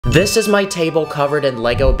This is my table covered in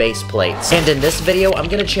Lego base plates, and in this video, I'm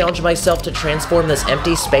gonna challenge myself to transform this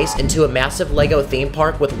empty space into a massive Lego theme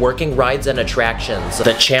park with working rides and attractions.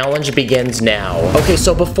 The challenge begins now. Okay,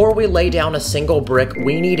 so before we lay down a single brick,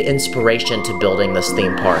 we need inspiration to building this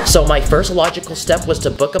theme park. So my first logical step was to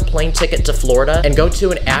book a plane ticket to Florida and go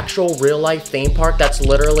to an actual real-life theme park that's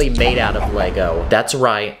literally made out of Lego. That's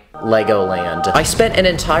right. Legoland. I spent an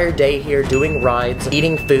entire day here doing rides,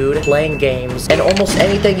 eating food, playing games, and almost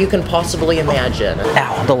anything you can possibly imagine.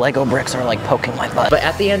 Ow, the Lego bricks are like poking my butt. But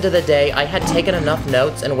at the end of the day, I had taken enough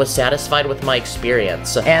notes and was satisfied with my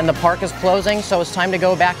experience. And the park is closing, so it's time to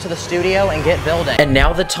go back to the studio and get building. And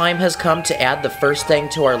now the time has come to add the first thing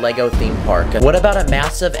to our Lego theme park. What about a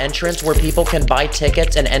massive entrance where people can buy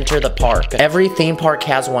tickets and enter the park? Every theme park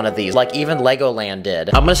has one of these, like even Legoland did.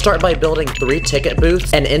 I'm gonna start by building 3 ticket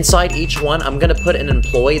booths, and inside each one, I'm gonna put an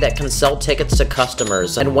employee that can sell tickets to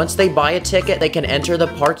customers. And once they buy a ticket, they can enter the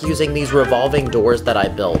park using these revolving doors that I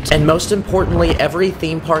built. And most importantly, every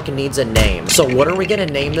theme park needs a name. So what are we gonna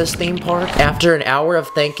name this theme park? After an hour of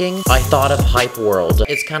thinking, I thought of Hype World.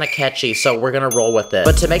 It's kinda catchy, so we're gonna roll with it.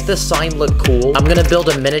 But to make this sign look cool, I'm gonna build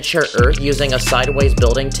a miniature Earth using a sideways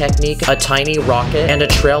building technique, a tiny rocket, and a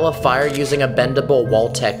trail of fire using a bendable wall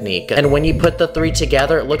technique. And when you put the 3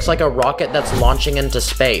 together, it looks like a rocket that's launching into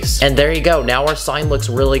space. And there you go, now our sign looks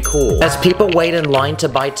really cool. As people wait in line to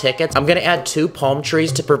buy tickets, I'm gonna add 2 palm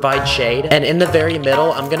trees to provide shade, and in the very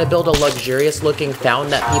middle, I'm gonna build a luxurious looking fountain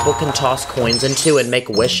that people can toss coins into and make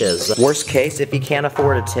wishes. Worst case, if you can't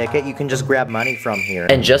afford a ticket, you can just grab money from here.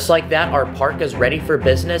 And just like that, our park is ready for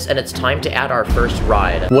business, and it's time to add our first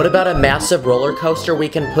ride. What about a massive roller coaster we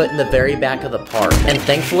can put in the very back of the park? And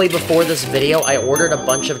thankfully, before this video, I ordered a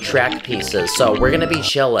bunch of track pieces, so we're gonna be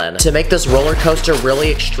chillin'. To make this roller coaster really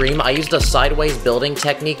extreme, I used a sideways building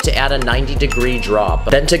technique to add a 90-degree drop.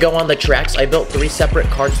 Then to go on the tracks, I built 3 separate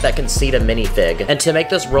carts that can seat a minifig. And to make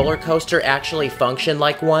this roller coaster actually function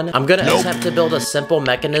like one, I'm gonna attempt to build a simple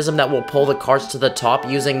mechanism that will pull the carts to the top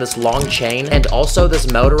using this long chain, and also this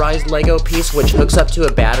motorized Lego piece which hooks up to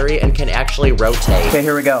a battery and can actually rotate. Okay,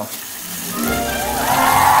 here we go.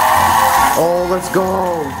 Oh, let's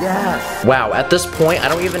go, yes! Wow, at this point, I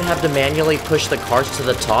don't even have to manually push the carts to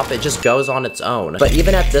the top, it just goes on its own. But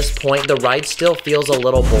even at this point, the ride still feels a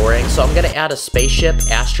little boring, so I'm gonna add a spaceship,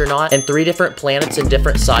 astronaut, and 3 different planets in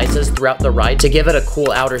different sizes throughout the ride to give it a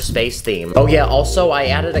cool outer space theme. Oh yeah, also, I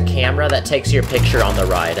added a camera that takes your picture on the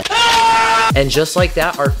ride. And just like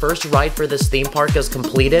that, our first ride for this theme park is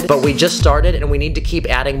completed, but we just started and we need to keep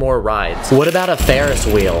adding more rides. What about a Ferris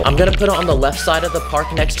wheel? I'm gonna put it on the left side of the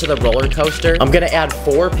park next to the roller coaster. I'm gonna add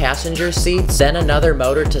 4 passenger seats, then another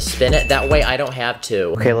motor to spin it, that way I don't have to.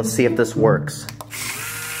 Okay, let's see if this works.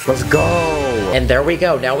 Let's go! And there we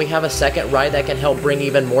go, now we have a second ride that can help bring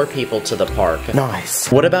even more people to the park.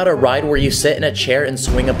 Nice. What about a ride where you sit in a chair and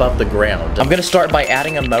swing above the ground? I'm gonna start by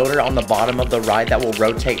adding a motor on the bottom of the ride that will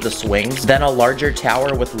rotate the swings, then a larger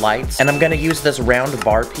tower with lights, and I'm gonna use this round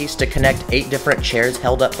bar piece to connect 8 different chairs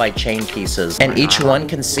held up by chain pieces. And each one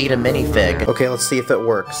can seat a minifig. Okay, let's see if it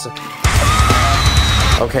works.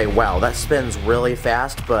 Okay, wow, that spins really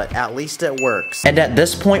fast, but at least it works. And at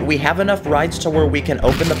this point, we have enough rides to where we can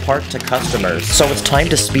open the park to customers. So it's time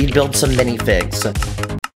to speed build some minifigs.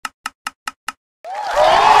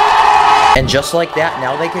 And just like that,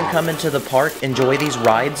 now they can come into the park, enjoy these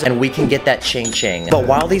rides, and we can get that ching-ching. But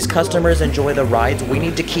while these customers enjoy the rides, we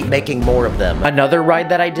need to keep making more of them. Another ride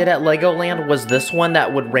that I did at Legoland was this one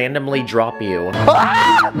that would randomly drop you.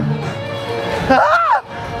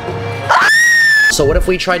 So what if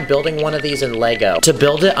we tried building one of these in Lego? To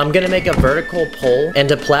build it, I'm gonna make a vertical pole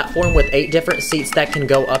and a platform with 8 different seats that can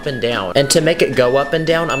go up and down. And to make it go up and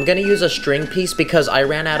down, I'm gonna use a string piece because I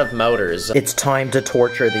ran out of motors. It's time to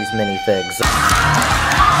torture these minifigs.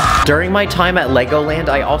 During my time at Legoland,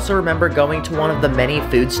 I also remember going to one of the many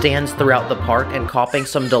food stands throughout the park and copping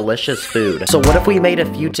some delicious food. So what if we made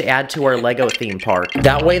a few to add to our Lego theme park?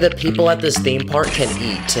 That way the people at this theme park can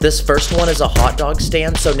eat. This first one is a hot dog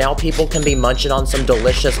stand, so now people can be munching on some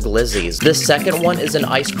delicious glizzies. This second one is an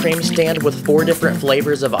ice cream stand with 4 different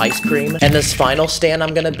flavors of ice cream. And this final stand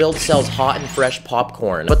I'm gonna build sells hot and fresh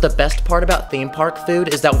popcorn. But the best part about theme park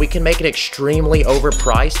food is that we can make it extremely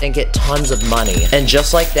overpriced and get tons of money. And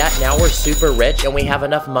just like that, now we're super rich and we have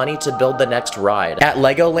enough money to build the next ride. At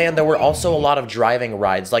Legoland, there were also a lot of driving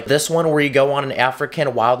rides, like this one where you go on an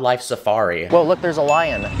African wildlife safari. Whoa, look, there's a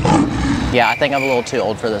lion. Yeah, I think I'm a little too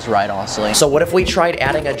old for this ride, honestly. So what if we tried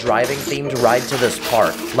adding a driving-themed ride to this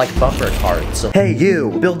park, like bumper carts? Hey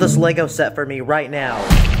you, build this Lego set for me right now.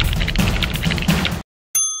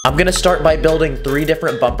 I'm gonna start by building 3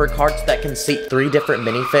 different bumper carts that can seat 3 different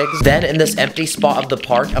minifigs. Then in this empty spot of the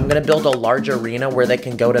park, I'm gonna build a large arena where they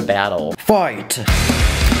can go to battle. Fight!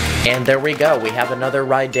 And there we go, we have another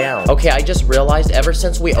ride down. Okay, I just realized ever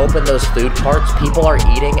since we opened those food carts, people are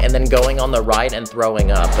eating and then going on the ride and throwing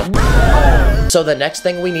up. So the next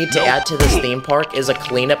thing we need to add to this theme park is a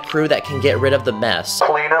cleanup crew that can get rid of the mess.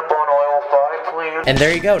 Clean up on aisle 5, please. And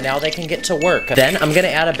there you go, now they can get to work. Then I'm gonna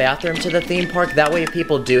add a bathroom to the theme park, that way if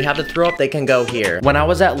people do have to throw up, they can go here. When I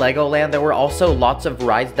was at Legoland, there were also lots of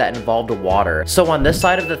rides that involved water. So on this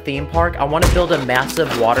side of the theme park, I want to build a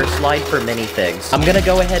massive water slide for minifigs. I'm gonna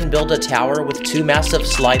go ahead and build a tower with 2 massive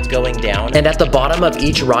slides going down, and at the bottom of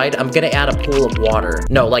each ride, I'm gonna add a pool of water.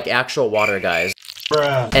 No, like actual water, guys.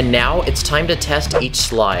 Bruh. And now it's time to test each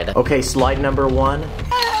slide. Okay, slide number 1.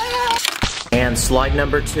 And slide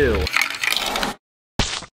number 2.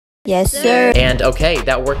 Yes, sir. And okay,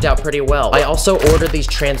 that worked out pretty well. I also ordered these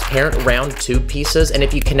transparent round tube pieces, and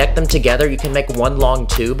if you connect them together, you can make one long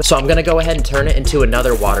tube. So I'm gonna go ahead and turn it into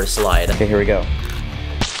another water slide. Okay, here we go.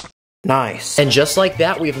 Nice. And just like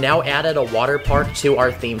that, we've now added a water park to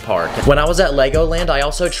our theme park. When I was at Legoland, I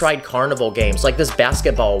also tried carnival games, like this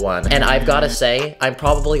basketball one. And I've gotta say, I'm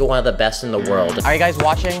probably one of the best in the world. Are you guys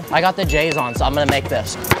watching? I got the J's on, so I'm gonna make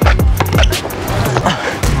this.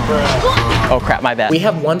 Oh crap, my bad. We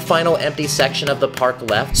have one final empty section of the park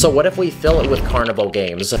left, so what if we fill it with carnival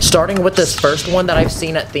games? Starting with this first one that I've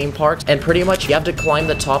seen at theme parks, and pretty much you have to climb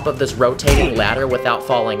the top of this rotating ladder without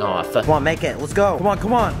falling off. Come on, make it. Let's go. Come on,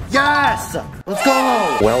 come on. Yes! Let's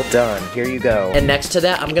go! Well done. Here you go. And next to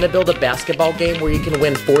that, I'm gonna build a basketball game where you can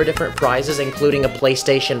win 4 different prizes, including a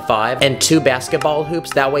PlayStation 5 and 2 basketball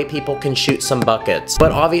hoops. That way people can shoot some buckets.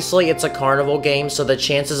 But obviously, it's a carnival game, so the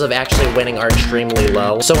chances of actually winning are extremely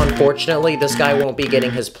low. So unfortunately, this guy won't be getting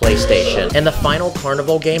his PlayStation. And the final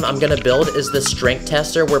carnival game I'm gonna build is the strength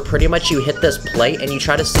tester, where pretty much you hit this plate and you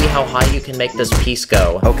try to see how high you can make this piece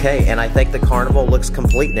go. Okay, and I think the carnival looks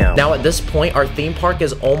complete now. Now at this point, our theme park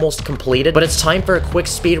is almost completed, but it's time for a quick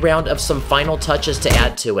speed round of some final touches to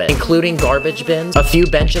add to it, including garbage bins, a few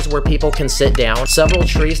benches where people can sit down, several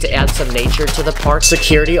trees to add some nature to the park,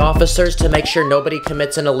 security officers to make sure nobody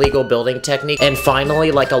commits an illegal building technique, and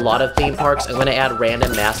finally, like a lot of theme parks, I'm gonna add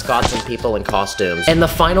random mascots and people in costumes. And the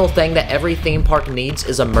final thing that every theme park needs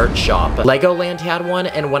is a merch shop. Legoland had one,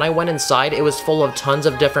 and when I went inside, it was full of tons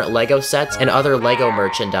of different Lego sets and other Lego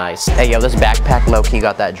merchandise. Hey yo, this backpack low-key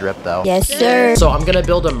got that drip though. Yes, sir. So I'm gonna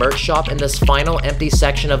build a merch shop in this final empty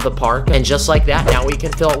section of the park, and just like that, now we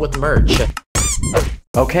can fill it with merch.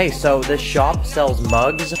 Okay, so this shop sells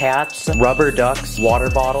mugs, hats, rubber ducks, water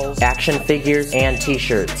bottles, action figures, and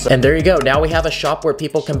t-shirts. And there you go, now we have a shop where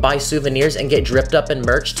people can buy souvenirs and get dripped up in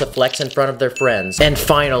merch to flex in front of their friends. And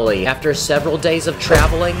finally, after several days of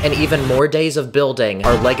traveling and even more days of building,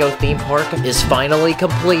 our Lego theme park is finally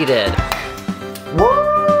completed.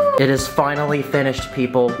 Woo! It is finally finished,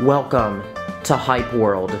 people. Welcome to Hype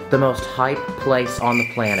World, the most hype place on the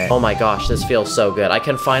planet. Oh my gosh, this feels so good. I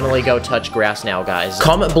can finally go touch grass now, guys.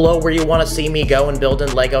 Comment below where you want to see me go and build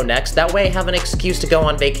in Lego next. That way I have an excuse to go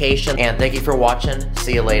on vacation. And thank you for watching.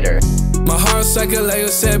 See you later. My heart's like a Lego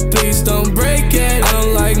set, please don't break it. I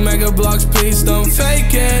don't like mega blocks, please don't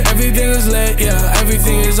fake it. Everything is lit, yeah,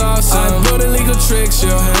 everything is awesome. I build illegal tricks,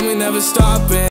 yo, and we never stopping.